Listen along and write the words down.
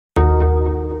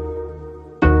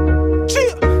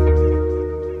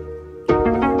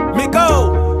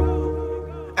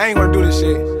I ain't gonna do this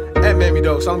shit. That made me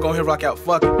though, so I'm gonna hit rock out.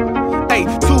 Fuck it. Hey, 2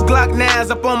 Glock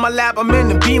 9s up on my lap, I'm in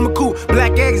the Beamer coupe.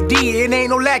 Black XD, it ain't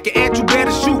no lacking, and you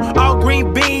better shoot. All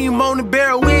green beam on the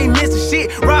barrel, we ain't missing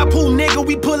shit. Ride pool nigga,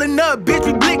 we pulling up, bitch,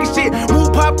 we blicking shit.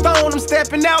 Move pop phone, I'm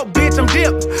stepping out, bitch, I'm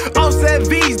dipped. Offset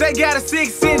V's, they got a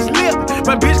 6-inch lip.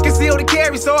 My bitch conceal the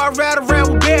carry, so I ride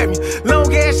around with Barry.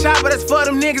 Long ass shot, but that's for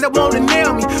them niggas that wanna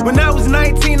nail me. When I was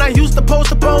 19, I used to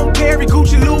post up on Perry,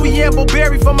 Gucci, Louis, and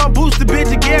Burberry for my booster,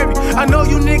 bitch, and Gary. I know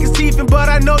you niggas teething, but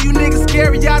I know you niggas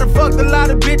scary. I done fucked a lot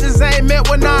of bitches I ain't met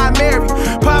when I married.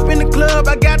 Pop in the club,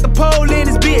 I got the pole in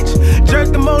this bitch.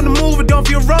 Jerk them on the move, it don't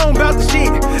feel wrong about the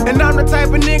shit. And I'm the type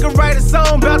of nigga write a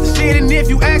song about the shit. And if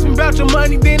you ask me about your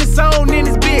money, then it's on in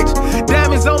this bitch.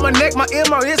 Diamonds on my neck, my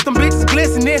MRS, them bitches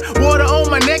glistening. Water on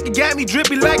my neck, it got me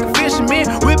drippy like a fisherman.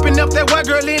 Whipping up that white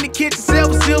girl in the kitchen,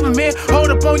 silver man. Hold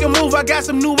up on your move, I got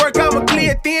some new work, I'ma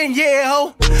clear thin, yeah,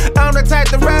 ho. I'm the type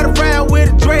to ride around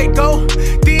with a Draco.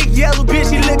 Thick yellow bitch,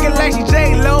 she looking like she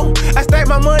J-Lo. I stack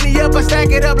my money up, I stack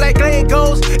it up like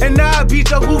Legos. And now I beat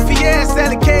your goofy ass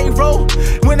selling K-Roll.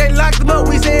 When they locked them up,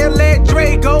 we say let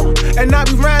Draco. And I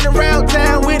be riding around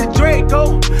town with a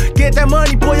Draco. Get that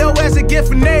money, boy, your ass a gift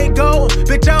for Nego.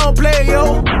 Bitch, I